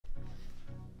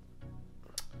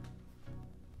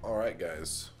Alright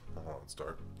guys, let's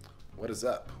start. What is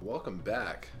up? Welcome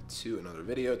back to another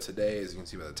video. Today, as you can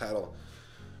see by the title,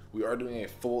 we are doing a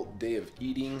full day of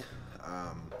eating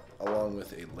along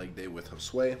with a leg day with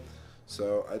Josue.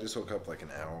 So I just woke up like an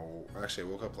hour, actually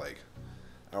I woke up like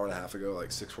an hour and a half ago, like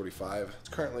 6:45. It's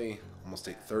currently almost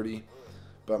 8:30,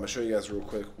 but I'm going to show you guys real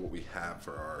quick what we have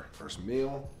for our first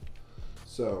meal.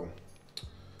 So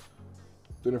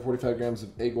 345 grams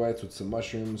of egg whites with some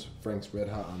mushrooms, Frank's Red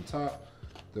Hot on top.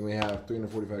 Then we have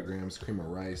 345 grams cream of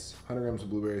rice, 100 grams of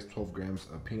blueberries, 12 grams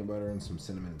of peanut butter, and some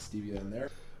cinnamon and stevia in there.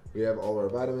 We have all our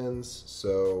vitamins,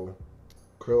 so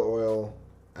krill oil,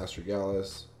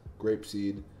 astragalus,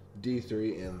 grapeseed,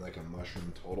 D3, and like a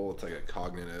mushroom total. It's like a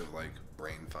cognitive, like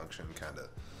brain function kind of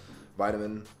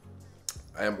vitamin.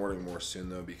 I am ordering more soon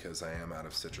though because I am out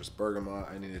of citrus bergamot.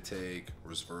 I need to take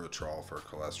resveratrol for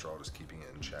cholesterol, just keeping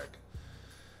it in check.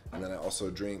 And then I also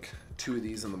drink 2 of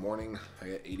these in the morning. I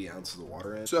get 80 ounces of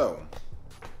water in. So,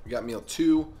 we got meal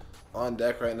 2 on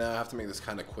deck right now. I have to make this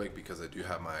kind of quick because I do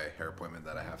have my hair appointment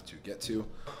that I have to get to.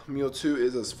 Meal 2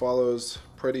 is as follows.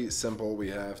 Pretty simple. We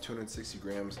have 260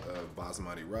 grams of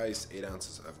basmati rice, 8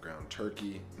 ounces of ground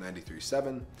turkey,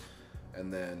 93.7,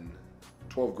 and then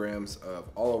 12 grams of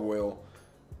olive oil.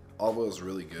 Olive oil is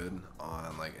really good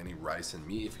on like any rice and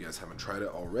meat if you guys haven't tried it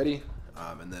already.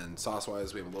 And then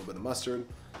sauce-wise, we have a little bit of mustard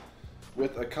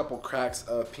with a couple cracks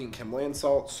of pink Himalayan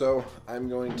salt. So I'm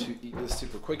going to eat this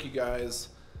super quick, you guys,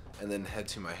 and then head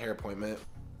to my hair appointment.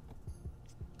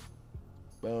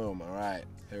 Boom, all right,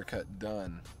 haircut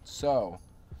done. So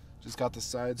just got the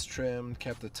sides trimmed,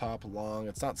 kept the top long.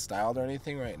 It's not styled or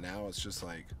anything right now. It's just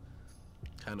like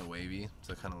kind of wavy,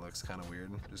 so it kind of looks kind of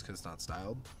weird just because it's not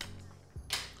styled.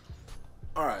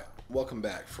 All right, welcome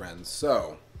back, friends.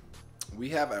 So we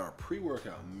have our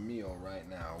pre-workout meal right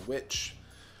now, which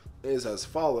is as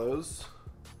follows.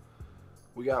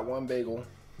 We got 1 bagel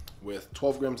with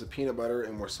 12 grams of peanut butter,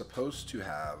 and we're supposed to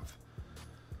have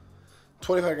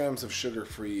 25 grams of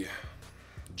sugar-free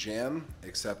jam,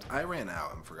 except I ran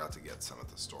out and forgot to get some at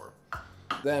the store.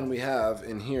 Then we have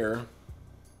in here,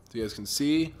 so you guys can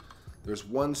see, there's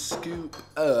 1 scoop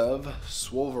of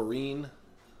Swolverine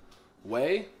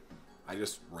whey. I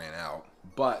just ran out,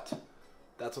 but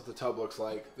that's what the tub looks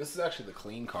like. This is actually the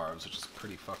clean carbs, which is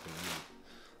pretty fucking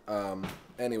neat.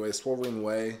 Anyway, Swolverine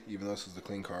whey, even though this is the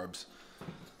clean carbs.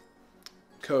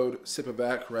 Code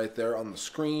SIPABACK right there on the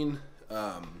screen.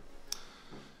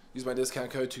 Use my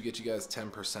discount code to get you guys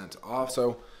 10% off.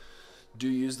 So do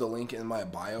use the link in my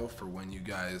bio for when you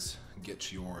guys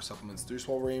get your supplements through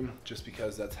Swolverine, just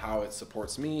because that's how it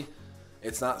supports me.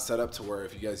 It's not set up to where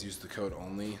if you guys use the code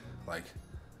only, like,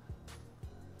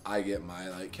 I get my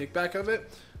like kickback of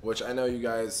it, which I know you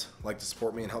guys like to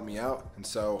support me and help me out. And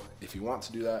so if you want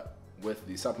to do that with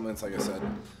the supplements, like I said,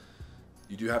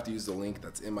 you do have to use the link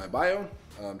that's in my bio,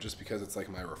 just because it's like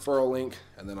my referral link.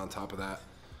 And then on top of that,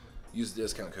 use the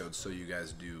discount code so you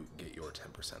guys do get your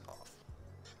 10% off.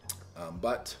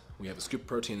 But we have a scoop of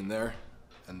protein in there,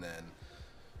 and then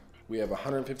we have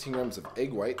 115 grams of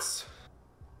egg whites.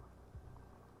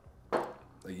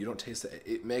 Like, you don't taste it.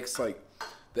 It makes like,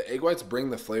 the egg whites bring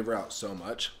the flavor out so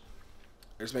much.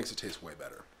 It just makes it taste way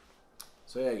better.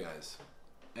 So yeah, guys.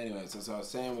 Anyways, as I was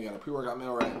saying, we got a pre-workout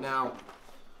meal right now.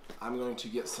 I'm going to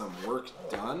get some work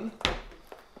done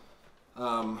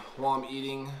while I'm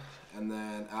eating, and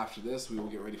then after this, we will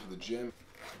get ready for the gym.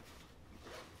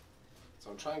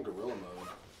 So I'm trying gorilla mode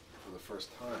for the first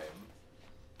time.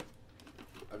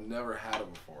 I've never had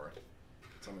it before,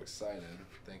 so I'm excited.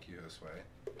 Thank you,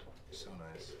 Josue. So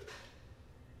nice.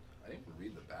 I didn't even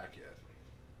read the back yet.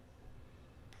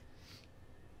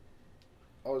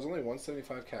 Oh, there's only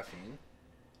 175 caffeine?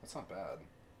 That's not bad.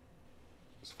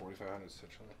 It's 4,500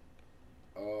 citrulline.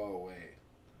 Oh, wait.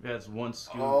 Yeah, it's 1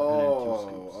 scoop and then 2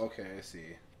 scoops. Okay, I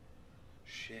see.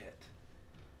 Shit.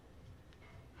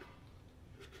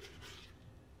 I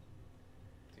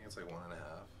think it's like 1.5.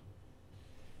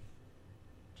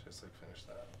 Just like finish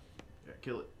that. Yeah,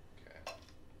 kill it. Okay.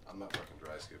 I'm not fucking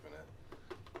dry scooping it.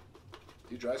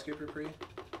 Do you dry scoop your pre?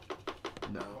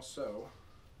 No. So,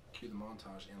 cue the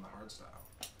montage and the hard style.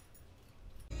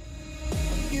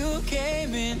 You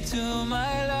came into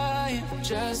my life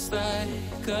just like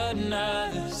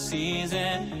another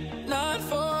season. Not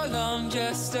for long,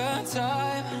 just a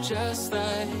time, just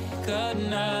like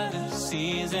another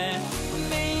season.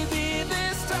 Maybe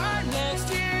this time next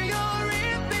year you'll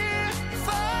reappear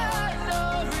for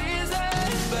no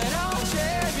reason. But I'll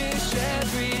cherish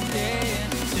every day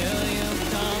until you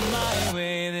come my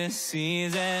way this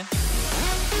season.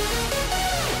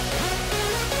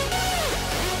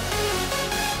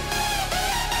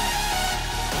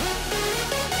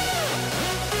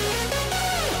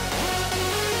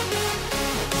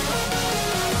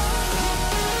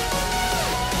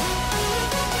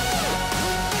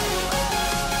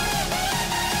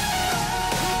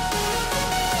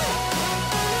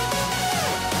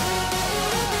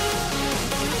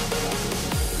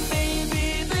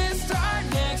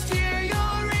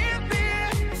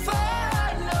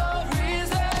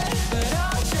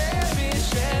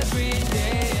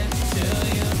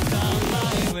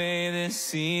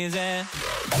 season.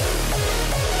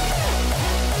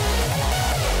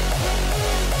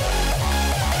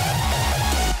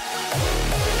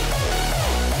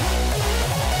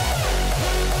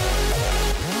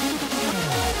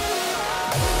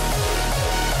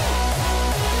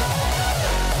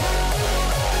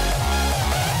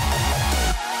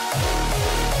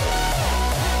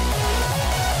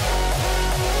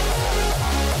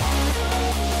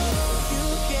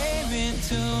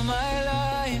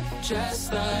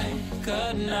 Just like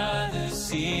another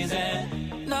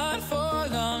season, not for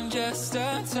long, just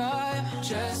a time.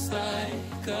 Just like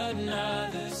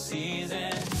another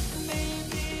season.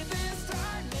 Maybe this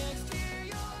time next year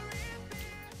you're in.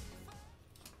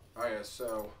 Alright,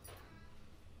 so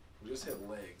we just hit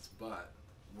legs, but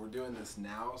we're doing this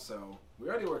now, so we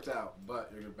already worked out,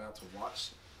 but you're about to watch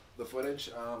the footage.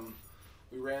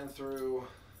 We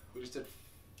just did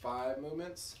 5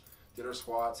 movements. Did our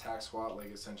squats, hack squat,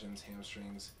 leg extensions,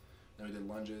 hamstrings. Then we did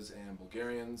lunges and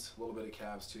Bulgarians. A little bit of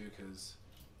calves too, because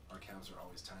our calves are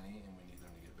always tiny and we need them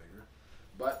to get bigger.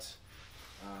 But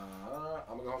I'm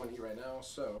gonna go home and eat right now.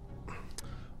 So,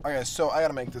 okay, so I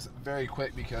gotta make this very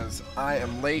quick because I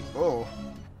am late. Oh,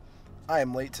 I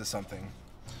am late to something.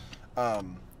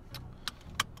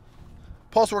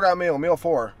 Post-workout meal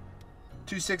 4.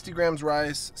 260 grams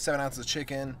rice, 7 ounces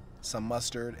chicken, some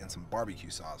mustard, and some barbecue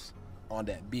sauce. On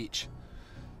that beach.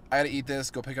 I gotta eat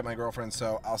this, go pick up my girlfriend,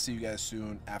 so I'll see you guys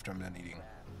soon after I'm done eating.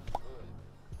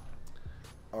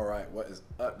 Alright, what is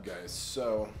up, guys?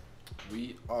 So,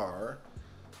 we are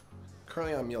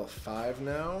currently on meal 5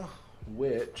 now,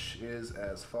 which is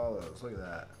as follows. Look at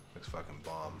that. Looks fucking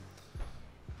bomb.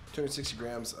 260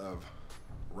 grams of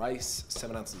rice,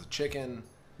 7 ounces of chicken,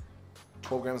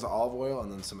 12 grams of olive oil, and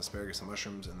then some asparagus and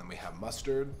mushrooms, and then we have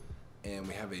mustard. And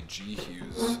we have a G.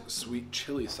 Hughes sweet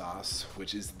chili sauce,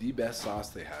 which is the best sauce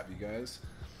they have, you guys.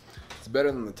 It's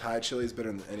better than the Thai chili. It's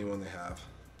better than any one they have.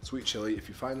 Sweet chili. If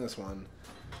you find this one,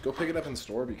 go pick it up in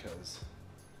store because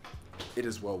it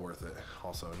is well worth it.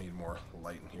 Also, I need more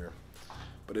light in here,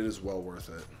 but it is well worth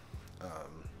it.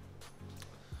 I'm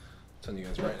telling you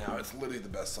guys right now, it's literally the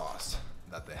best sauce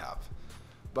that they have.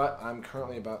 But I'm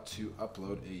currently about to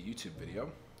upload a YouTube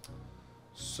video.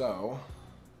 So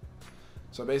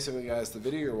basically, guys, the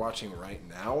video you're watching right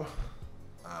now,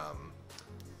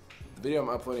 the video I'm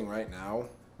uploading right now,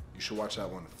 you should watch that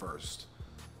one first.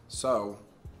 So,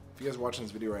 if you guys are watching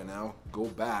this video right now, go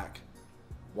back,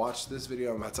 watch this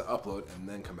video I'm about to upload, and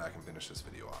then come back and finish this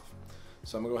video off.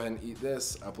 So I'm gonna go ahead and eat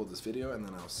this, upload this video, and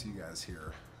then I'll see you guys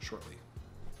here shortly.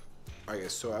 Alright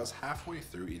guys, so I was halfway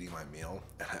through eating my meal,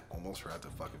 and I almost forgot to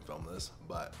fucking film this,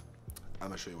 but I'm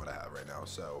gonna show you what I have right now.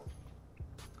 So,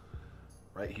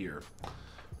 right here,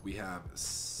 we have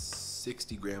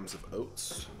 60 grams of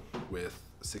oats with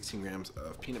 16 grams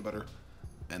of peanut butter,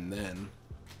 and then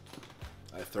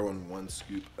I throw in 1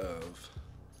 scoop of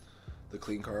the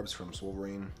clean carbs from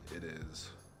Wolverine. It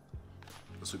is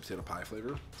the sweet potato pie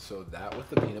flavor, so that with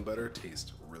the peanut butter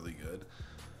tastes really good.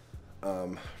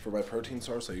 For my protein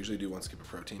source, I usually do 1 scoop of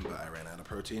protein, but I ran out of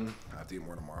protein. I have to get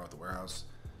more tomorrow at the warehouse,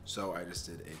 so I just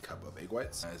did a cup of egg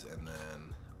whites, and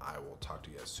then I will talk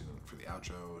to you guys soon for the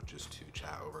outro, just to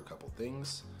chat over a couple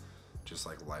things, just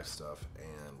like life stuff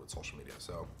and with social media.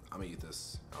 So I'm gonna eat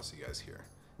this. I'll see you guys here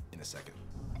in a second.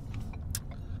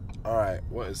 All right,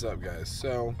 what is up, guys?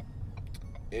 So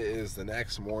it is the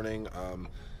next morning.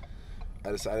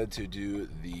 I decided to do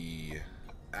the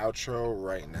outro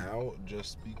right now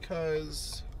just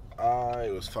because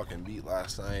I was fucking beat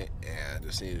last night and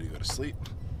just needed to go to sleep.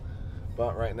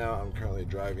 But right now I'm currently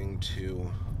driving to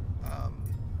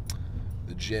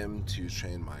the gym to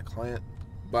train my client,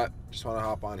 but just want to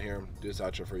hop on here, do this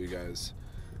outro for you guys.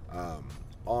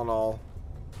 All in all,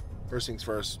 first things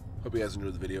first, hope you guys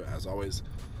enjoyed the video. As always,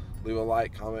 leave a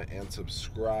like, comment, and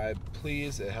subscribe,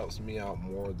 please. It helps me out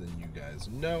more than you guys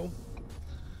know.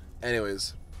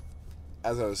 Anyways,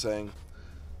 as I was saying,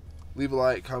 leave a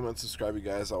like, comment, subscribe, you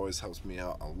guys. Always helps me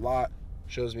out a lot,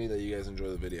 shows me that you guys enjoy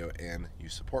the video and you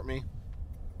support me.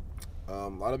 A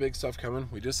lot of big stuff coming.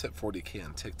 We just hit 40K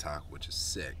on TikTok, which is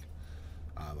sick.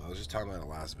 I was just talking about it in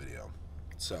the last video.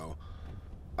 So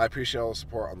I appreciate all the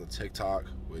support on the TikTok,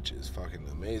 which is fucking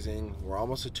amazing. We're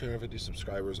almost at 250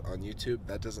 subscribers on YouTube.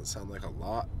 That doesn't sound like a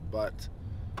lot, but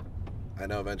I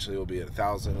know eventually we'll be at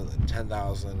 1,000 and then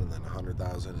 10,000 and then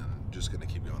 100,000 and just gonna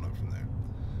keep going up from there.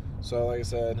 So like I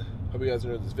said, hope you guys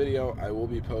enjoyed this video. I will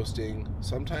be posting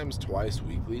sometimes twice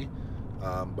weekly.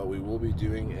 But we will be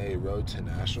doing a Road to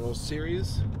Nationals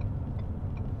series.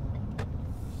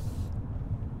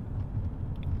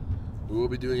 We will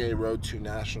be doing a Road to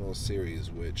Nationals series,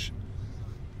 which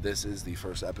this is the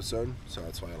first episode, so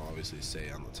that's why I'll obviously say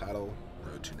on the title,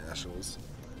 Road to Nationals.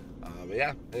 But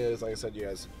yeah, anyways, like I said, you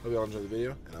guys, hope you all enjoyed the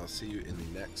video, and I'll see you in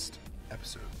the next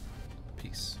episode.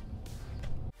 Peace.